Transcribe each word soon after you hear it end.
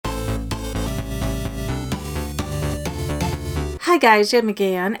Hi guys, Jen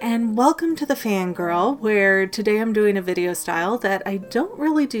McGann, and welcome to The Fangirl, where today I'm doing a video style that I don't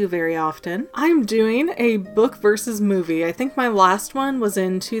really do very often. I'm doing a book versus movie. I think my last one was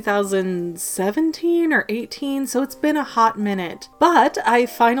in 2017 or 18, so it's been a hot minute. But I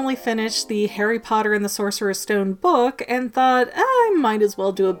finally finished the Harry Potter and the Sorcerer's Stone book and thought, I might as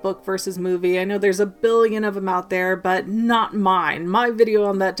well do a book versus movie. I know there's a billion of them out there, but not mine. My video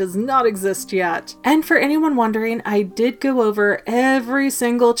on that does not exist yet. And for anyone wondering, I did go over every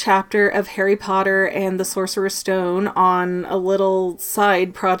single chapter of Harry Potter and the Sorcerer's Stone on a little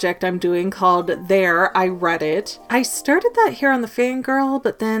side project I'm doing called There, I Read It. I started that here on the Fangirl,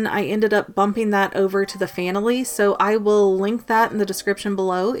 but then I ended up bumping that over to the Fanily, so I will link that in the description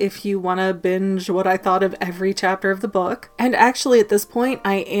below if you want to binge what I thought of every chapter of the book. And actually at this point,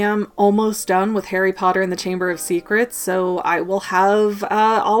 I am almost done with Harry Potter and the Chamber of Secrets, so I will have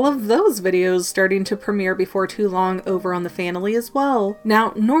all of those videos starting to premiere before too long over on the Fanily as well.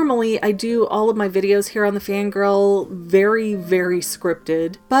 Now, normally I do all of my videos here on the Fangirl very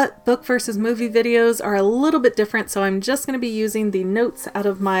scripted, but book versus movie videos are a little bit different, so I'm just going to be using the notes out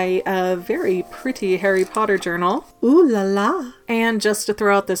of my very pretty Harry Potter journal. Ooh la la! And just to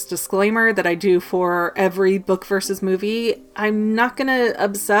throw out this disclaimer that I do for every book versus movie, I'm not going to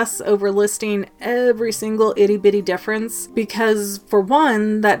obsess over listing every single itty bitty difference because, for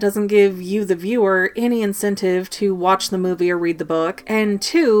one, that doesn't give you, the viewer, any incentive to watch the movie or read the book. And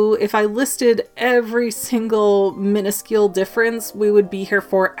two, if I listed every single minuscule difference, we would be here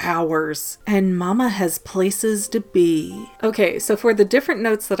for hours. And mama has places to be. Okay, so for the different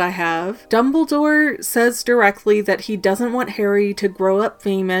notes that I have, Dumbledore says directly that he doesn't want Harry to grow up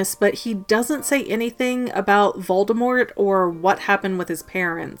famous, but he doesn't say anything about Voldemort or what happened with his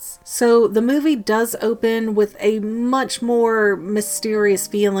parents. So the movie does open with a much more mysterious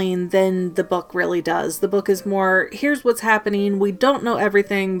feeling than the book really does. The book is more, here's what's happening, we don't know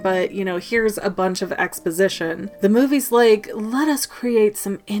everything, but you know, here's a bunch of exposition. The movie's like, let us create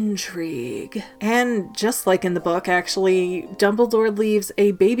some intrigue. And just like in the book, actually, Dumbledore leaves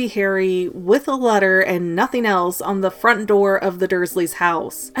a baby Harry with a letter and nothing else on the front door of the Dursleys'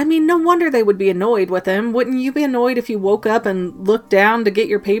 house. I mean, no wonder they would be annoyed with him. Wouldn't you be annoyed if you woke up and looked down to get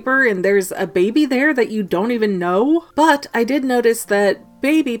your paper and there's a baby there that you don't even know? But I did notice that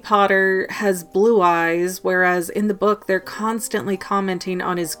Baby Potter has blue eyes, whereas in the book they're constantly commenting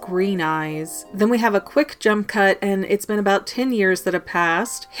on his green eyes. Then we have a quick jump cut, and it's been about 10 years that have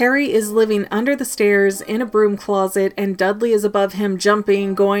passed. Harry is living under the stairs in a broom closet, and Dudley is above him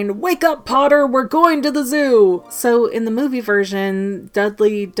jumping, going, "Wake up, Potter, we're going to the zoo!" So in the movie version,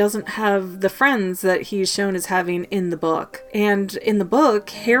 Dudley doesn't have the friends that he's shown as having in the book. And in the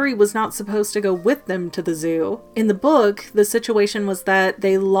book, Harry was not supposed to go with them to the zoo. In the book, the situation was that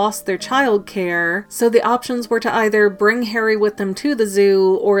they lost their childcare, so the options were to either bring Harry with them to the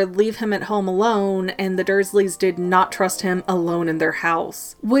zoo or leave him at home alone, and the Dursleys did not trust him alone in their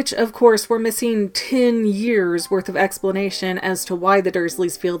house. Which, of course, we're missing 10 years worth of explanation as to why the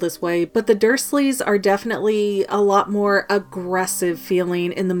Dursleys feel this way, but the Dursleys are definitely a lot more aggressive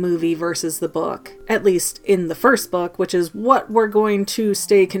feeling in the movie versus the book. At least in the first book, which is what we're going to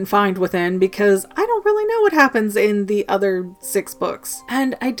stay confined within because I don't really know what happens in the other 6 books.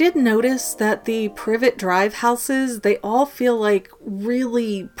 And I did notice that the Privet Drive houses, they all feel like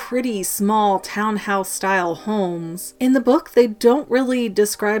really pretty small townhouse style homes. In the book, they don't really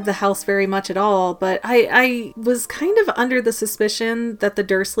describe the house very much at all, but I was kind of under the suspicion that the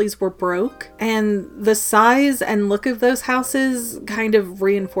Dursleys were broke, and the size and look of those houses kind of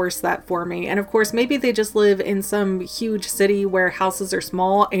reinforced that for me. And of course, maybe they just live in some huge city where houses are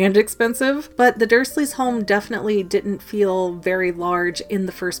small and expensive, but the Dursleys' home definitely didn't feel very large in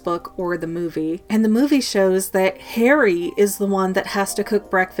the first book or the movie. And the movie shows that Harry is the one that has to cook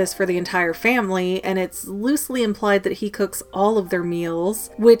breakfast for the entire family, and it's loosely implied that he cooks all of their meals,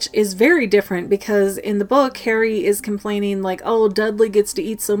 which is very different because in the book, Harry is complaining like, oh, Dudley gets to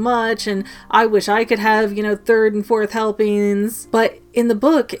eat so much, and I wish I could have, you know, third and fourth helpings. But in the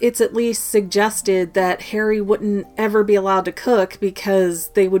book, it's at least suggested that Harry wouldn't ever be allowed to cook because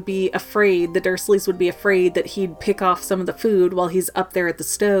they would be afraid, the Dursleys would be afraid that he'd pick off some of the food while he's up there at the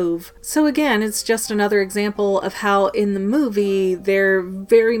stove. So again, it's just another example of how in the movie, they're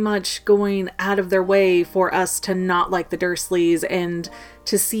very much going out of their way for us to not like the Dursleys and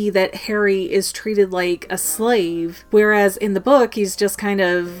to see that Harry is treated like a slave, whereas in the book he's just kind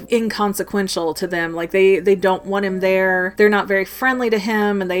of inconsequential to them. Like they don't want him there, they're not very friendly to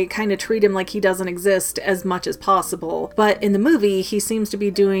him, and they kind of treat him like he doesn't exist as much as possible. But in the movie, he seems to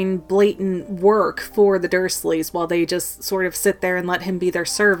be doing blatant work for the Dursleys while they just sort of sit there and let him be their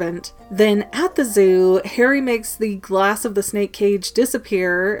servant. Then at the zoo, Harry makes the glass of the snake cage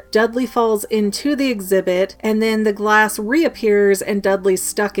disappear, Dudley falls into the exhibit, and then the glass reappears and Dudley's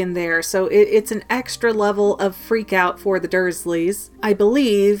stuck in there. So it's an extra level of freak out for the Dursleys. I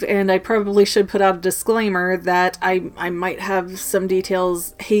believe, and I probably should put out a disclaimer, that I might have some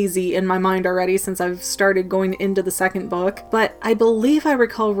details hazy in my mind already since I've started going into the second book, but I believe I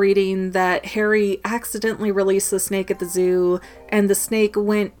recall reading that Harry accidentally released the snake at the zoo and the snake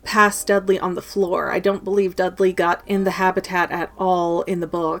went past Dudley on the floor. I don't believe Dudley got in the habitat at all in the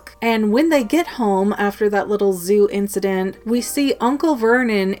book. And when they get home after that little zoo incident, we see Uncle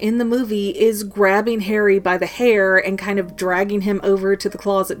Vernon in the movie is grabbing Harry by the hair and kind of dragging him over to the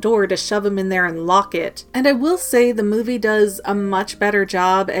closet door to shove him in there and lock it. And I will say the movie does a much better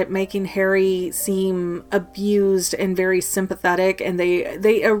job at making Harry seem abused and very sympathetic, and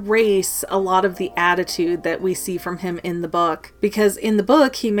they erase a lot of the attitude that we see from him in the book. Because in the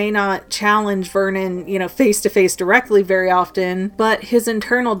book, he may not challenge Vernon, face to face directly very often, but his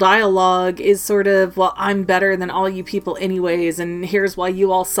internal dialogue is sort of, well, I'm better than all you people anyways, and here's why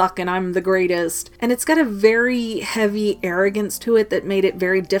you all suck and I'm the greatest. And it's got a very heavy arrogance to it that made it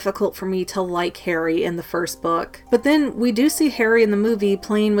very difficult for me to like Harry in the first book. But then we do see Harry in the movie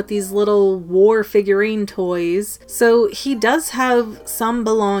playing with these little war figurine toys, so he does have some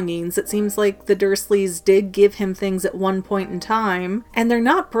belongings. It seems like the Dursleys did give him things at one point in time, and they're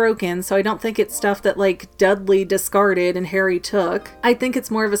not broken, so I don't think it's stuff that like Dudley discarded and Harry took. I think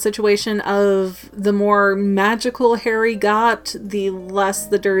it's more of a situation of the more magical Harry got, the less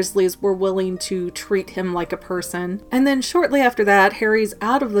the Dursleys were willing to treat him like a person. And then shortly after that, Harry's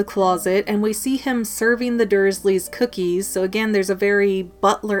out of the closet and we see him serving the Dursleys cookies. So again, there's a very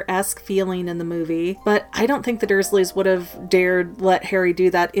butler-esque feeling in the movie, but I don't think the Dursleys would have dared let Harry do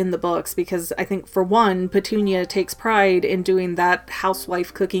that in the books, because I think for one, Petunia takes pride in doing that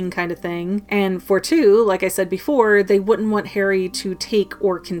housewife cooking kind of thing, and for two, like I said before, they wouldn't want Harry to take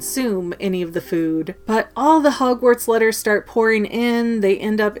or consume any of the food. But all the Hogwarts letters start pouring in. They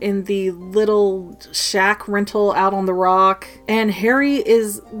end up in the little shack rental out on the rock, and Harry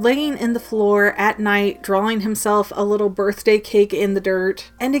is laying in the floor at night drawing himself a little birthday cake in the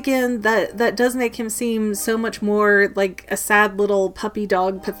dirt. And again, that does make him seem so much more like a sad little puppy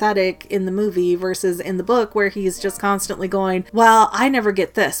dog pathetic in the movie versus in the book, where he's just constantly going, well, I never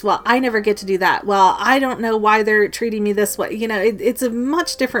get this. Well, I never get to do that. Well, I don't know why they're treating me this way. It's a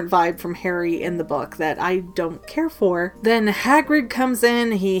much different vibe from Harry in the book that I don't care for. Then Hagrid comes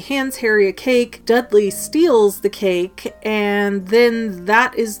in, he hands Harry a cake, Dudley steals the cake, and then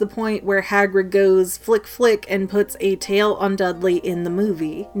that is the point where Hagrid goes flick flick and puts a tail on Dudley in the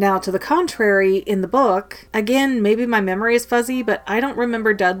movie. Now, to the contrary, in the book, again, maybe my memory is fuzzy, but I don't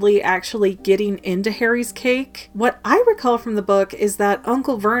remember Dudley actually getting into Harry's cake. What I recall from the book is that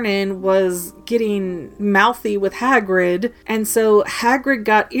Uncle Vernon was getting mouthy with Hagrid, and so Hagrid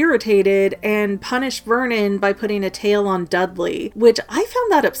got irritated and punished Vernon by putting a tail on Dudley, which I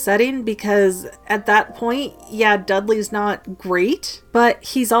found that upsetting because at that point, yeah, Dudley's not great, but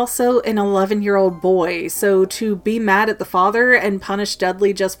he's also an 11-year-old boy, so to be mad at the father and punish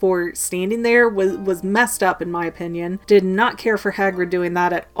Dudley just for standing there was messed up in my opinion. Did not care for Hagrid doing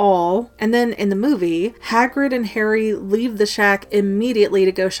that at all. And then in the movie, Hagrid and Harry leave the shack immediately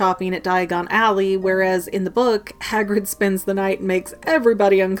to go shopping at Diagon Alley, whereas in the book, Hagrid spends the night and makes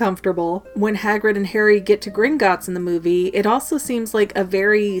everybody uncomfortable. When Hagrid and Harry get to Gringotts in the movie, it also seems like a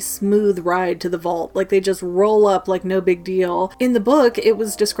very smooth ride to the vault, like they just roll up like no big deal. In the book, it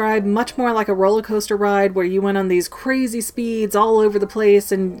was described much more like a roller coaster ride where you went on these crazy speeds all over the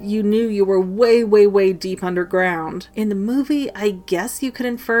place and you knew you were way, way, way deep underground. In the movie, I guess you could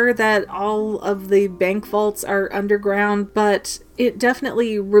infer that all of the bank vaults are underground, but it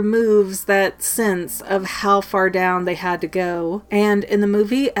definitely removes that sense of how far down they had to go. And in the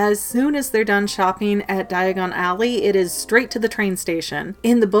movie, as soon as they're done shopping at Diagon Alley, it is straight to the train station.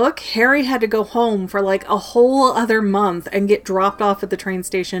 In the book, Harry had to go home for like a whole other month and get dropped off at the train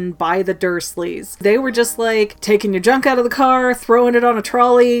station by the Dursleys. They were just like taking your junk out of the car, throwing it on a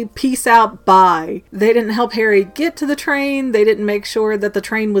trolley, peace out, bye. They didn't help Harry get to the train. They didn't make sure that the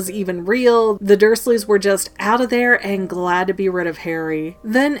train was even real. The Dursleys were just out of there and glad to be rid rid of Harry.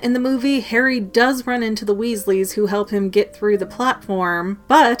 Then in the movie, Harry does run into the Weasleys who help him get through the platform,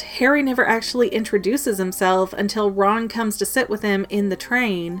 but Harry never actually introduces himself until Ron comes to sit with him in the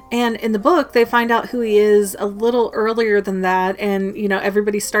train. And in the book, they find out who he is a little earlier than that, and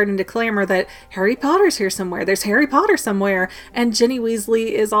everybody's starting to clamor that Harry Potter's here somewhere, there's Harry Potter somewhere, and Ginny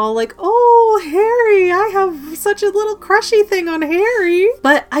Weasley is all like, oh, Harry, I have such a little crushy thing on Harry.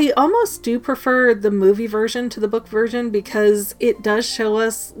 But I almost do prefer the movie version to the book version because it does show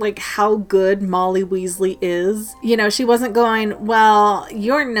us like how good Molly Weasley is. She wasn't going, well,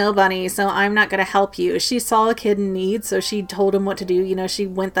 you're nobody, so I'm not going to help you. She saw a kid in need, so she told him what to do. She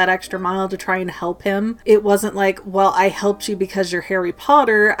went that extra mile to try and help him. It wasn't like, well, I helped you because you're Harry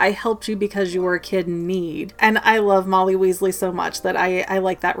Potter. I helped you because you were a kid in need. And I love Molly Weasley so much that I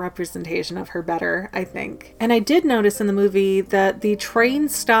like that representation of her better, I think. And I did notice in the movie that the train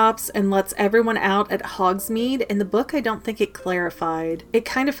stops and lets everyone out at Hogsmeade. In the book, I don't think it clarified. It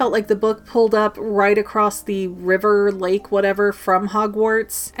kind of felt like the book pulled up right across the river, lake, whatever, from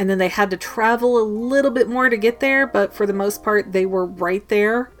Hogwarts, and then they had to travel a little bit more to get there, but for the most part, they were right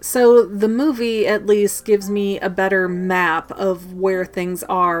there. So the movie at least gives me a better map of where things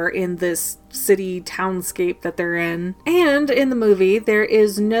are in this city townscape that they're in. And in the movie, there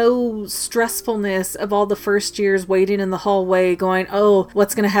is no stressfulness of all the first years waiting in the hallway going, oh,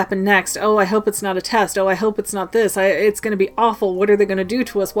 what's going to happen next? Oh, I hope it's not a test. Oh, I hope it's not this. It's going to be awful. What are they going to do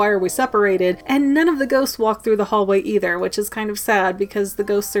to us? Why are we separated? And none of the ghosts walk through the hallway either, which is kind of sad because the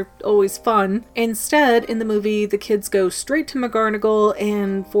ghosts are always fun. Instead, in the movie, the kids go straight to McGonagall,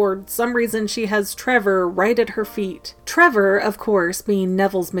 and for some reason, she has Trevor right at her feet. Trevor, of course, being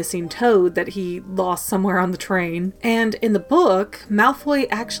Neville's missing toad that he lost somewhere on the train. And in the book, Malfoy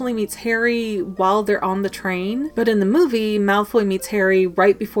actually meets Harry while they're on the train, but in the movie, Malfoy meets Harry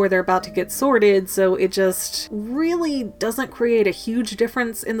right before they're about to get sorted, so it just really doesn't create a huge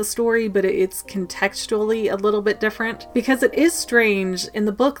difference in the story, but it's contextually a little bit different. Because it is strange, in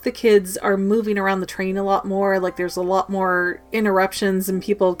the book, the kids are moving around the train a lot more, like there's a lot more interruptions and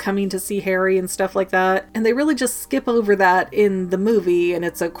people coming to see Harry and stuff like that, and they really just skip over that in the movie, and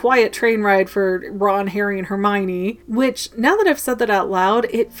it's a quiet train ride for Ron, Harry, and Hermione, which, now that I've said that out loud,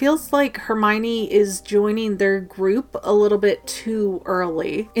 it feels like Hermione is joining their group a little bit too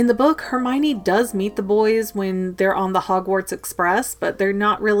early. In the book, Hermione does meet the boys when they're on the Hogwarts Express, but they're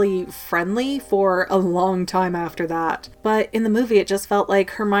not really friendly for a long time after that. But in the movie, it just felt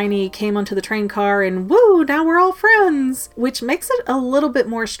like Hermione came onto the train car and woo, now we're all friends, which makes it a little bit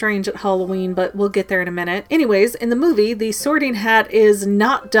more strange at Halloween, but we'll get there in a minute. Anyways, in the movie, the Sorting Hat is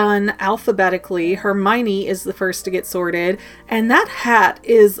not done alphabetically. Hermione is the first to get sorted, and that hat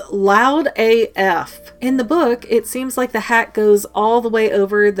is loud AF. In the book, it seems like the hat goes all the way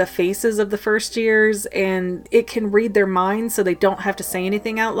over the faces of the first years, and it can read their minds so they don't have to say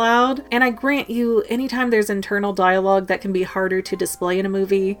anything out loud. And I grant you, anytime there's internal dialogue, that can be harder to display in a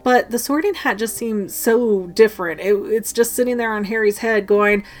movie, but the Sorting Hat just seems so different. It's just sitting there on Harry's head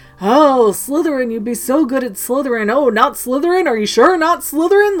going, oh, Slytherin, you'd be so good at Slytherin. Oh, not Slytherin? Are you sure not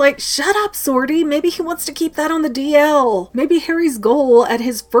Slytherin? Like, shut up, Sorty. Maybe he wants to keep that on the DL. Maybe Harry's goal at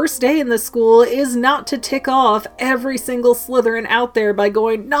his first day in the school is not to tick off every single Slytherin out there by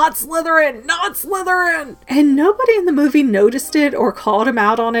going, not Slytherin, not Slytherin. And nobody in the movie noticed it or called him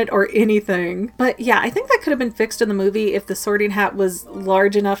out on it or anything. But yeah, I think that could have been fixed in the movie if the Sorting Hat was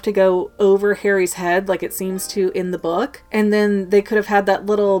large enough to go over Harry's head like it seems to in the book. And then they could have had that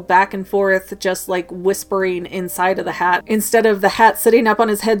little back and forth, just like whispering inside of the hat, instead of the hat sitting up on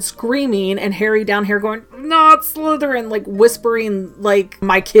his head screaming and Harry down here going, not Slytherin, like whispering like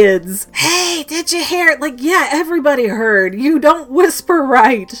my kids. Hey, did you hear it? Like, yeah, everybody heard. You don't whisper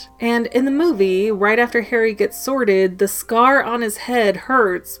right. And in the movie, right after Harry gets sorted, the scar on his head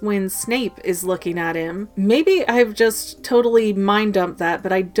hurts when Snape is looking at him. Maybe I've just totally mind dumped that,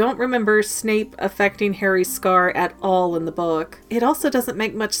 but I don't remember Snape affecting Harry's scar at all in the book. It also doesn't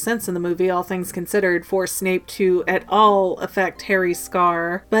make much sense in the movie, all things considered, for Snape to at all affect Harry's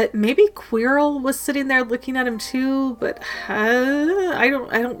scar. But maybe Quirrell was sitting there looking at him too, but I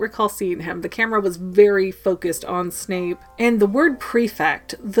don't recall seeing him. The camera was very focused on Snape. And the word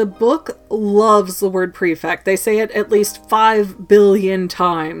prefect, the book loves the word prefect. They say it at least 5 billion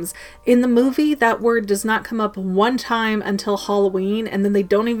times. In the movie, that word does not come up one time until Halloween, and then they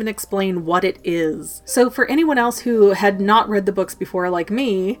don't even explain what it is. So for anyone else who had not read the books before like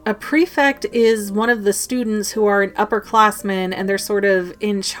me, a prefect is one of the students who are an upperclassman and they're sort of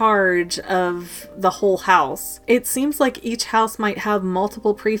in charge of the whole house. house. It seems like each house might have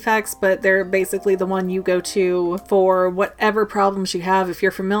multiple prefects, but they're basically the one you go to for whatever problems you have. If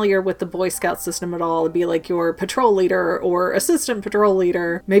you're familiar with the Boy Scout system at all, it'd be like your patrol leader or assistant patrol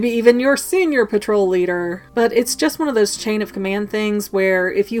leader, maybe even your senior patrol leader. But it's just one of those chain of command things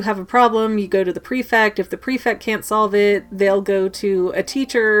where if you have a problem, you go to the prefect. If the prefect can't solve it, they'll go to a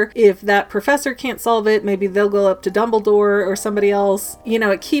teacher. If that professor can't solve it, maybe they'll go up to Dumbledore or somebody else. You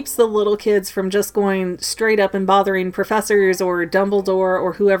know, it keeps the little kids from just going straight up and bothering professors or Dumbledore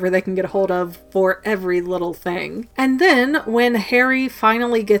or whoever they can get a hold of for every little thing. And then when Harry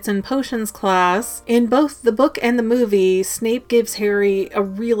finally gets in potions class, in both the book and the movie, Snape gives Harry a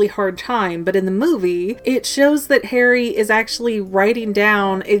really hard time, but in the movie, it shows that Harry is actually writing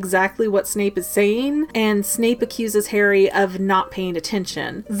down exactly what Snape is saying, and Snape accuses Harry of not paying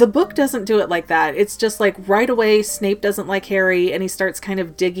attention. The book doesn't do it like that. It's just like right away Snape doesn't like Harry and he starts kind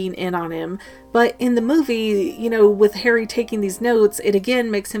of digging in on him. But in the movie, you know, with Harry taking these notes, it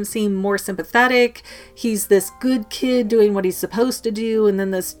again makes him seem more sympathetic. He's this good kid doing what he's supposed to do, and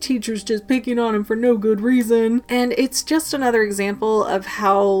then this teacher's just picking on him for no good reason. And it's just another example of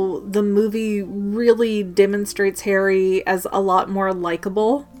how the movie really demonstrates Harry as a lot more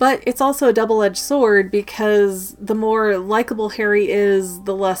likable. But it's also a double-edged sword because the more likable Harry is,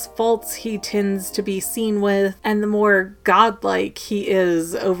 the less faults he tends to be seen with, and the more godlike he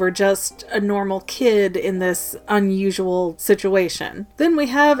is over just a normal kid in this unusual situation. Then we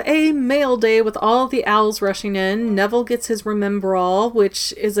have a mail day with all the owls rushing in. Neville gets his Remembrall,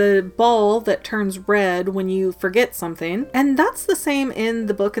 which is a ball that turns red when you forget something. And that's the same in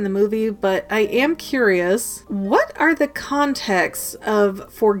the book and the movie, but I am curious, what are the contexts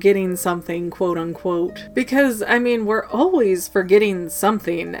of forgetting something, quote unquote? Because, I mean, we're always forgetting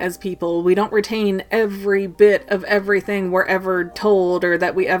something as people. We don't retain every bit of everything we're ever told or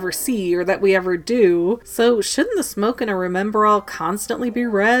that we ever see or that we ever do, so shouldn't the smoke in a Remembrall constantly be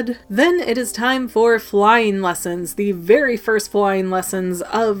red? Then it is time for flying lessons, the very first flying lessons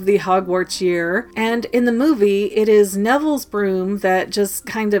of the Hogwarts year, and in the movie it is Neville's broom that just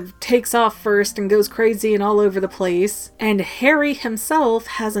kind of takes off first and goes crazy and all over the place, and Harry himself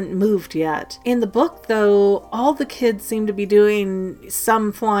hasn't moved yet. In the book though, all the kids seem to be doing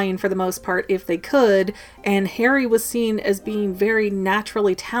some flying for the most part if they could, and Harry was seen as being very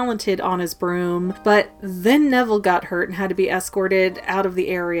naturally talented on his broom, but then Neville got hurt and had to be escorted out of the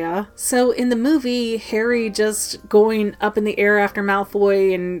area. So in the movie, Harry just going up in the air after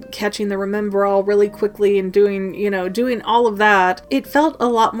Malfoy and catching the Remembrall really quickly and doing all of that, it felt a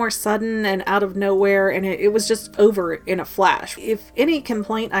lot more sudden and out of nowhere, and it was just over in a flash. If any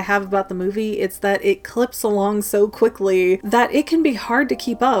complaint I have about the movie, it's that it clips along so quickly that it can be hard to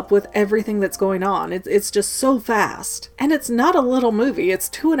keep up with everything that's going on. It's just so fast. And it's not a little movie, it's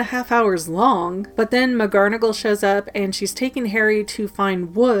 2.5 hours long. But then McGonagall shows up and she's taking Harry to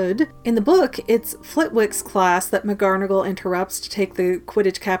find Wood. In the book, it's Flitwick's class that McGonagall interrupts to take the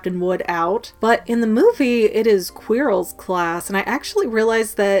Quidditch captain Wood out. But in the movie, it is Quirrell's class, and I actually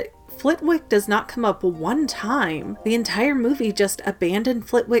realized that Flitwick does not come up one time. The entire movie just abandoned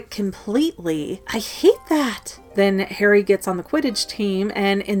Flitwick completely. I hate that. Then Harry gets on the Quidditch team,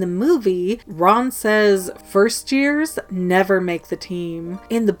 and in the movie, Ron says first years never make the team.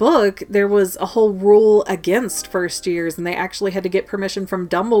 In the book, there was a whole rule against first years, and they actually had to get permission from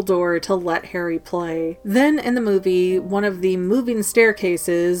Dumbledore to let Harry play. Then in the movie, one of the moving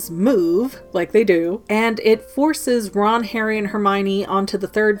staircases move, like they do, and it forces Ron, Harry, and Hermione onto the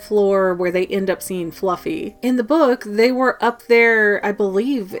 3rd floor where they end up seeing Fluffy. In the book, they were up there, I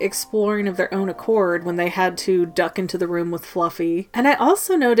believe, exploring of their own accord when they had to duck into the room with Fluffy. And I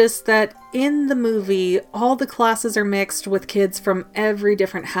also noticed that in the movie, all the classes are mixed with kids from every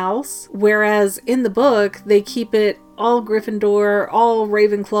different house, whereas in the book, they keep it all Gryffindor, all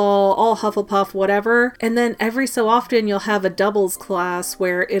Ravenclaw, all Hufflepuff, whatever. And then every so often you'll have a doubles class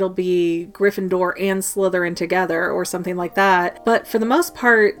where it'll be Gryffindor and Slytherin together or something like that. But for the most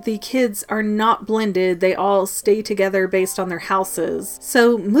part, the kids are not blended. They all stay together based on their houses.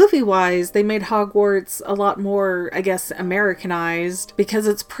 So movie-wise, they made Hogwarts a lot more, I guess, Americanized, because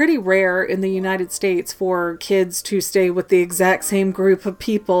it's pretty rare in the United States for kids to stay with the exact same group of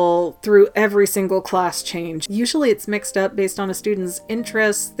people through every single class change. Usually it's mixed up based on a student's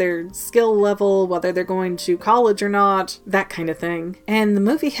interests, their skill level, whether they're going to college or not, that kind of thing. And the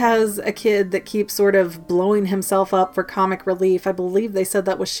movie has a kid that keeps sort of blowing himself up for comic relief. I believe they said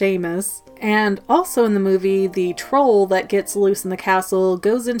that was Seamus. And also in the movie, the troll that gets loose in the castle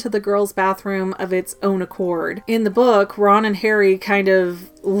goes into the girls' bathroom of its own accord. In the book, Ron and Harry kind of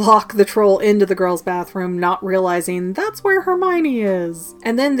lock the troll into the girls' bathroom, not realizing that's where Hermione is.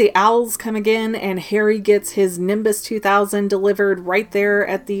 And then the owls come again, and Harry gets his Nimbus 2000 delivered right there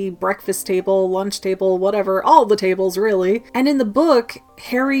at the breakfast table, lunch table, whatever, all the tables really. And in the book,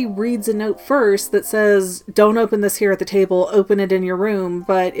 Harry reads a note first that says, "Don't open this here at the table, open it in your room."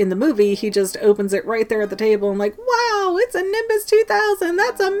 But in the movie, he just opens it right there at the table and like, wow, it's a Nimbus 2000,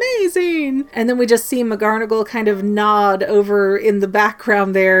 that's amazing! And then we just see McGonagall kind of nod over in the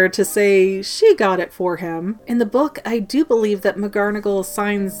background there to say she got it for him. In the book, I do believe that McGonagall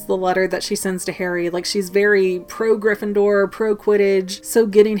signs the letter that she sends to Harry. Like, she's very pro-Gryffindor, pro-Quidditch, so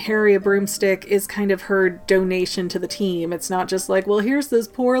getting Harry a broomstick is kind of her donation to the team. It's not just like, well, here's this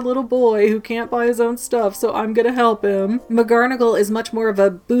poor little boy who can't buy his own stuff, so I'm gonna help him. McGonagall is much more of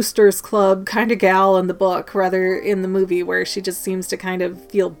a boosters club kind of gal in the book, rather in the movie, where she just seems to kind of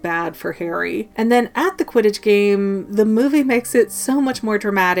feel bad for Harry. And then at the Quidditch game, the movie makes it so much more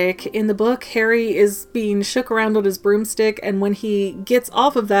dramatic. In the book, Harry is being shook around on his broomstick, and when he gets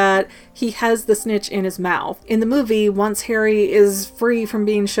off of that, he has the snitch in his mouth. In the movie, once Harry is free from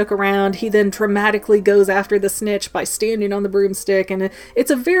being shook around, he then dramatically goes after the snitch by standing on the broomstick, and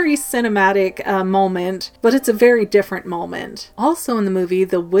it's a very cinematic moment, but it's a very different moment. Also in the movie,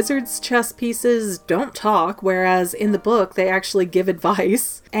 the wizard's chess pieces don't talk, whereas in the book, they actually give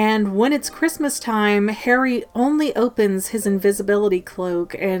advice. And when it's Christmas time, Harry only opens his invisibility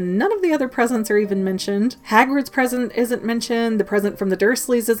cloak, and none of the other presents are even mentioned. Hagrid's present isn't mentioned, the present from the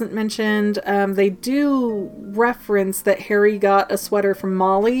Dursleys isn't mentioned. They do reference that Harry got a sweater from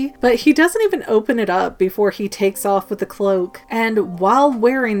Molly, but he doesn't even open it up before he takes off with the cloak. And while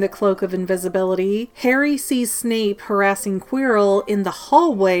wearing the cloak of invisibility, Harry sees Snape harassing Quirrell in the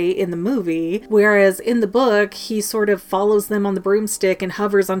hallway in the movie, whereas in the book, he sort of follows them on the broomstick and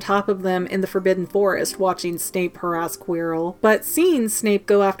hovers on top of them in the Forbidden Forest, watching Snape harass Quirrell. But seeing Snape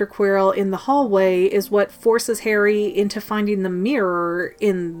go after Quirrell in the hallway is what forces Harry into finding the mirror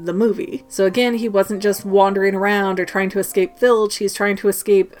in the movie. So again, he wasn't just wandering around or trying to escape Filch, he's trying to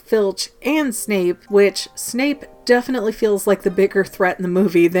escape Filch and Snape, which Snape definitely feels like the bigger threat in the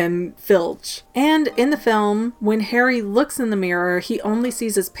movie than Filch. And in the film, when Harry looks in the mirror, he only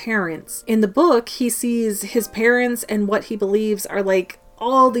sees his parents. In the book, he sees his parents and what he believes are like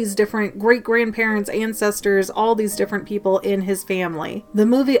all these different great-grandparents, ancestors, all these different people in his family. The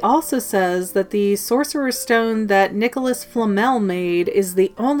movie also says that the Sorcerer's Stone that Nicholas Flamel made is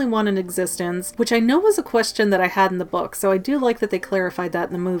the only one in existence, which I know was a question that I had in the book, so I do like that they clarified that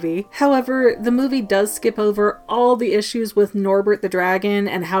in the movie. However, the movie does skip over all the issues with Norbert the Dragon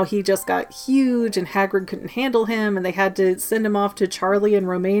and how he just got huge and Hagrid couldn't handle him and they had to send him off to Charlie in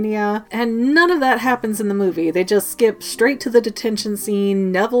Romania, and none of that happens in the movie. They just skip straight to the detention scene.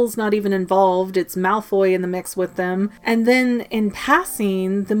 Neville's not even involved, it's Malfoy in the mix with them. And then in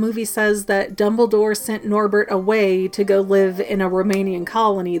passing, the movie says that Dumbledore sent Norbert away to go live in a Romanian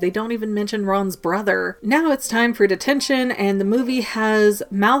colony. They don't even mention Ron's brother. Now it's time for detention, and the movie has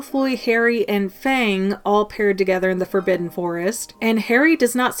Malfoy, Harry, and Fang all paired together in the Forbidden Forest. And Harry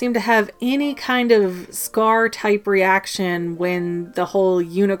does not seem to have any kind of Scar-type reaction when the whole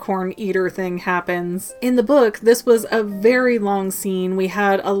unicorn eater thing happens. In the book, this was a very long scene. We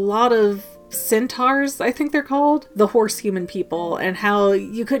had a lot of centaurs, I think they're called, the horse human people, and how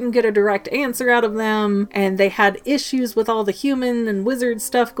you couldn't get a direct answer out of them, and they had issues with all the human and wizard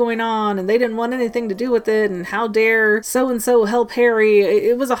stuff going on, and they didn't want anything to do with it, and how dare so-and-so help Harry.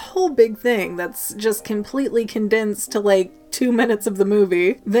 It was a whole big thing that's just completely condensed to like 2 minutes of the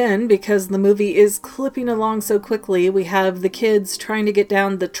movie. Then, because the movie is clipping along so quickly, we have the kids trying to get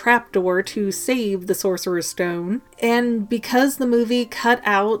down the trapdoor to save the Sorcerer's Stone. And because the movie cut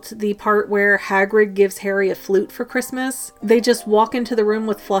out the part where Hagrid gives Harry a flute for Christmas, they just walk into the room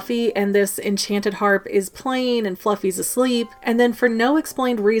with Fluffy and this enchanted harp is playing and Fluffy's asleep. And then for no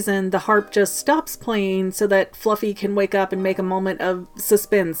explained reason, the harp just stops playing so that Fluffy can wake up and make a moment of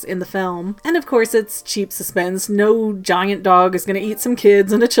suspense in the film. And of course, it's cheap suspense. No giant dog is going to eat some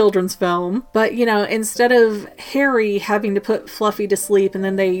kids in a children's film. But, you know, instead of Harry having to put Fluffy to sleep and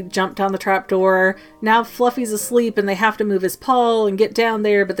then they jump down the trapdoor, now Fluffy's asleep and they have to move his paw and get down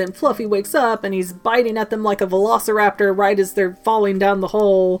there, but then Fluffy wakes up and he's biting at them like a velociraptor right as they're falling down the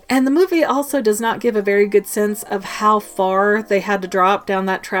hole. And the movie also does not give a very good sense of how far they had to drop down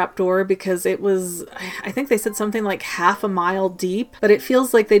that trapdoor, because it was, I think they said something like half a mile deep, but it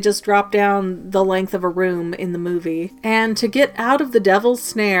feels like they just dropped down the length of a room in the movie. And And to get out of the devil's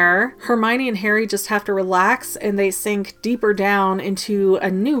snare, Hermione and Harry just have to relax, and they sink deeper down into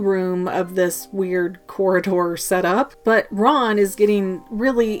a new room of this weird corridor setup. But Ron is getting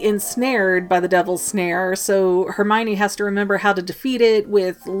really ensnared by the devil's snare, so Hermione has to remember how to defeat it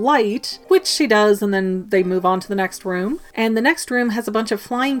with light, which she does, and then they move on to the next room. And the next room has a bunch of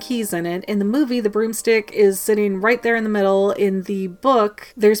flying keys in it. In the movie, the broomstick is sitting right there in the middle. In the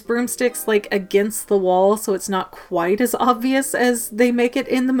book, there's broomsticks like against the wall, so it's not quite as obvious as they make it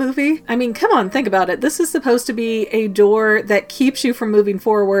in the movie. I mean, come on, think about it. This is supposed to be a door that keeps you from moving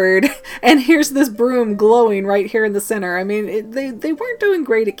forward, and here's this broom glowing right here in the center. I mean, they weren't doing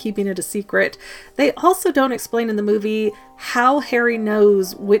great at keeping it a secret. They also don't explain in the movie how Harry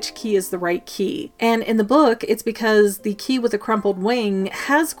knows which key is the right key. And in the book, it's because the key with the crumpled wing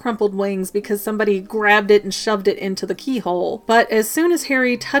has crumpled wings because somebody grabbed it and shoved it into the keyhole. But as soon as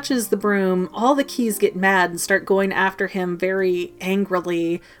Harry touches the broom, all the keys get mad and start going after him very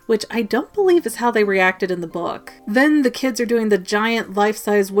angrily, which I don't believe is how they reacted in the book. Then the kids are doing the giant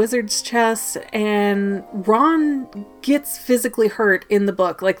life-size wizard's chess, and Ron gets physically hurt in the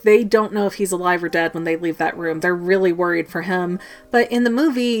book. Like, they don't know if he's alive or dead when they leave that room. They're really worried for him. But in the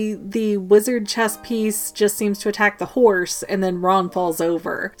movie, the wizard chess piece just seems to attack the horse, and then Ron falls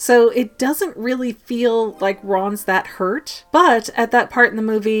over. So it doesn't really feel like Ron's that hurt. But at that part in the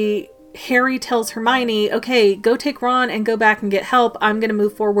movie, Harry tells Hermione, okay, go take Ron and go back and get help. I'm going to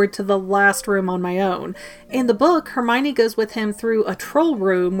move forward to the last room on my own. In the book, Hermione goes with him through a troll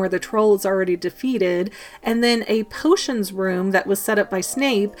room where the troll is already defeated, and then a potions room that was set up by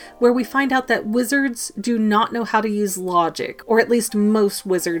Snape where we find out that wizards do not know how to use logic, or at least most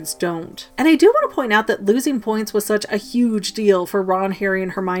wizards don't. And I do want to point out that losing points was such a huge deal for Ron, Harry,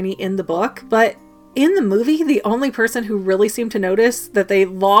 and Hermione in the book, but in the movie, the only person who really seemed to notice that they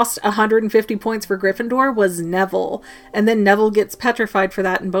lost 150 points for Gryffindor was Neville. And then Neville gets petrified for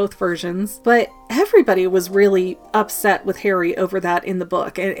that in both versions. But everybody was really upset with Harry over that in the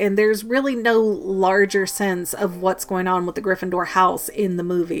book. And there's really no larger sense of what's going on with the Gryffindor house in the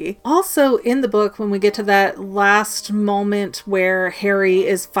movie. Also, in the book, when we get to that last moment where Harry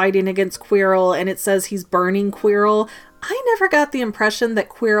is fighting against Quirrell and it says he's burning Quirrell, I never got the impression that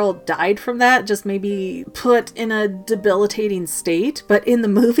Quirrell died from that, just maybe put in a debilitating state. But in the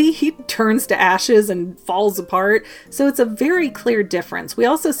movie, he turns to ashes and falls apart. So it's a very clear difference. We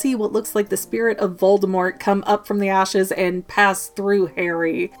also see what looks like the spirit of Voldemort come up from the ashes and pass through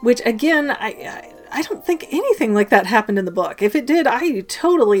Harry, which again, I don't think anything like that happened in the book. If it did, I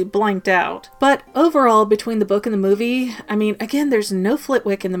totally blanked out. But overall, between the book and the movie, I mean, again, there's no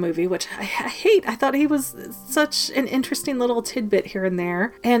Flitwick in the movie, which I hate. I thought he was such an interesting little tidbit here and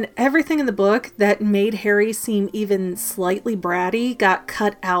there. And everything in the book that made Harry seem even slightly bratty got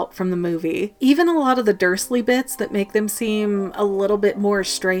cut out from the movie. Even a lot of the Dursley bits that make them seem a little bit more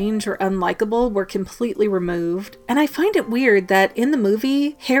strange or unlikable were completely removed. And I find it weird that in the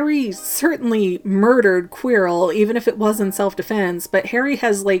movie, Harry certainly murdered Quirrell, even if it was in self-defense, but Harry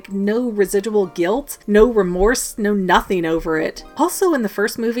has like no residual guilt, no remorse, no nothing over it. Also in the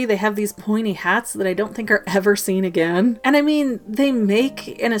first movie, they have these pointy hats that I don't think are ever seen again. And I mean, they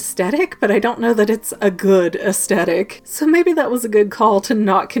make an aesthetic, but I don't know that it's a good aesthetic. So maybe that was a good call to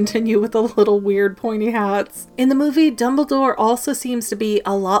not continue with the little weird pointy hats. In the movie, Dumbledore also seems to be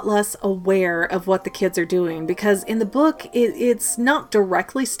a lot less aware of what the kids are doing, because in the book, it's not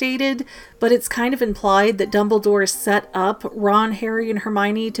directly stated, but it's kind of implied that Dumbledore set up Ron, Harry, and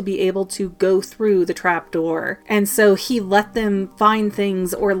Hermione to be able to go through the trapdoor. And so he let them find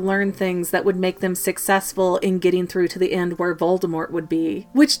things or learn things that would make them successful in getting through to the end where Voldemort would be.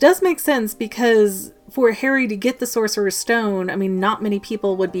 Which does make sense because for Harry to get the Sorcerer's Stone, I mean, not many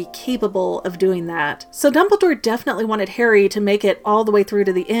people would be capable of doing that. So Dumbledore definitely wanted Harry to make it all the way through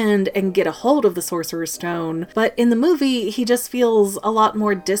to the end and get a hold of the Sorcerer's Stone. But in the movie, he just feels a lot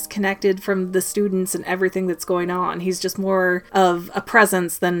more disconnected from the students and everything that's going on. He's just more of a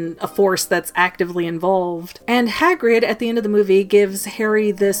presence than a force that's actively involved. And Hagrid, at the end of the movie, gives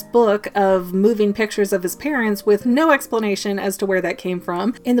Harry this book of moving pictures of his parents with no explanation as to where that came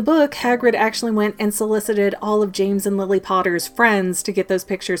from. In the book, Hagrid actually went and solicited all of James and Lily Potter's friends to get those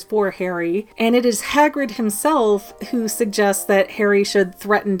pictures for Harry, and it is Hagrid himself who suggests that Harry should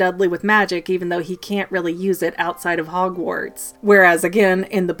threaten Dudley with magic even though he can't really use it outside of Hogwarts. Whereas again,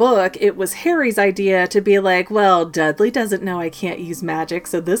 in the book, it was Harry's idea to be like, well, Dudley doesn't know I can't use magic,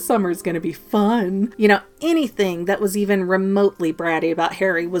 so this summer's gonna be fun. You know, anything that was even remotely bratty about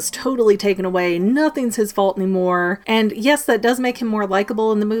Harry was totally taken away. Nothing's his fault anymore. And yes, that does make him more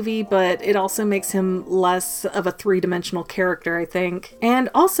likable in the movie, but it also makes him less of a three-dimensional character, I think. And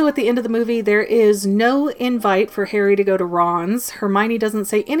also at the end of the movie, there is no invite for Harry to go to Ron's. Hermione doesn't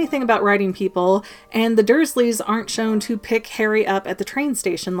say anything about writing people, and the Dursleys aren't shown to pick Harry up at the train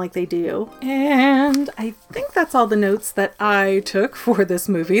station like they do. And I think that's all the notes that I took for this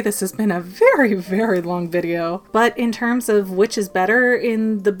movie. This has been a very, very long video. But in terms of which is better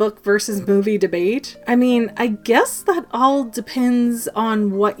in the book versus movie debate, I mean, I guess that all depends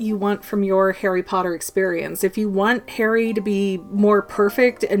on what you want from your Harry Potter experience. If you want Harry to be more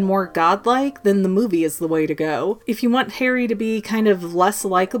perfect and more godlike, then the movie is the way to go. If you want Harry to be kind of less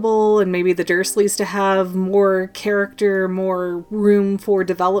likable and maybe the Dursleys to have more character, more room for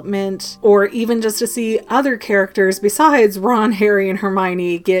development, or even just to see other characters besides Ron, Harry, and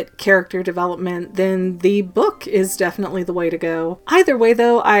Hermione get character development, then the book is definitely the way to go. Either way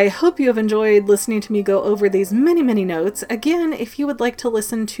though, I hope you have enjoyed listening to me go over these many, many notes. Again, if you would like to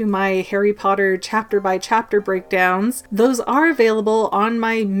listen to my Harry Potter chapter by chapter breakdowns, those are available on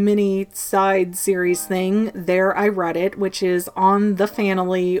my mini side series thing, There I Read It, which is on the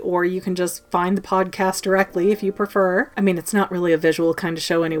Fanily, or you can just find the podcast directly if you prefer. I mean, it's not really a visual kind of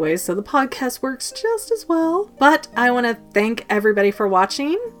show anyway, so the podcast works just as well. But I want to thank everybody for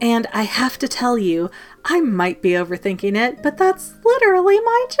watching, and I have to tell you, I might be overthinking it, but that's literally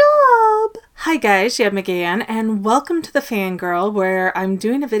my job. Hi guys, Yeb McGann, and welcome to the Fangirl, where I'm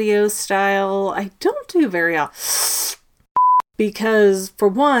doing a video style I don't do very often. Because, for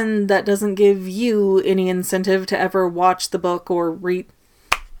one, that doesn't give you any incentive to ever watch the book or read.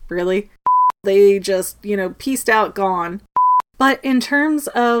 Really? They just, pieced out, gone. But in terms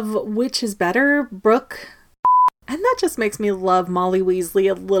of which is better, Brooke. And that just makes me love Molly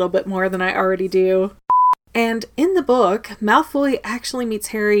Weasley a little bit more than I already do. And in the book, Malfoy actually meets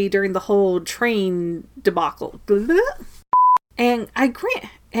Harry during the whole train debacle. And I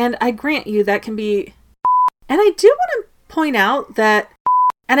grant you that can be. And I do want to point out that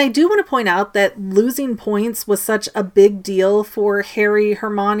losing points was such a big deal for Harry,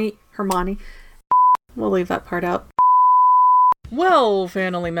 Hermione. We'll leave that part out. Well,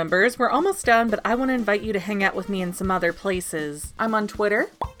 family members, we're almost done, but I want to invite you to hang out with me in some other places. I'm on Twitter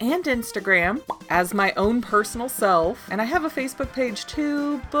and Instagram as my own personal self, and I have a Facebook page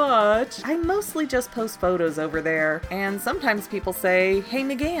too, but I mostly just post photos over there. And sometimes people say, "Hey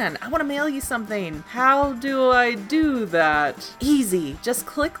McGann, I want to mail you something. How do I do that?" Easy. Just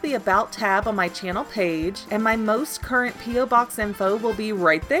click the About tab on my channel page, and my most current P.O. Box info will be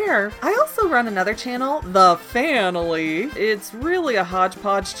right there. I also run another channel, The Fanily. It's really a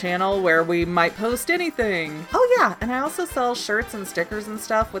hodgepodge channel where we might post anything. Oh yeah, and I also sell shirts and stickers and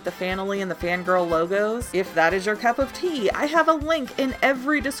stuff with the Fanily and the Fangirl logos. If that is your cup of tea, I have a link in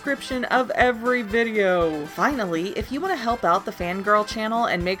every description of every video. Finally, if you want to help out the Fangirl channel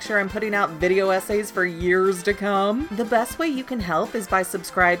and make sure I'm putting out video essays for years to come, the best way you can help is by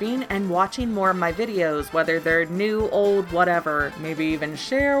subscribing and watching more of my videos, whether they're new, old, whatever. Maybe even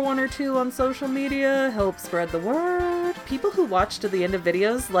share one or two on social media, help spread the word. People who watch to the end of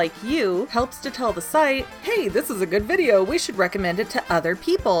videos like you helps to tell the site, hey, this is a good video, we should recommend it to other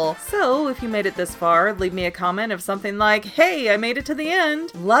people. So if you made it this far, leave me a comment of something like, hey, I made it to the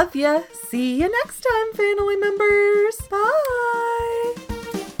end. Love ya. See you next time, family members. Bye.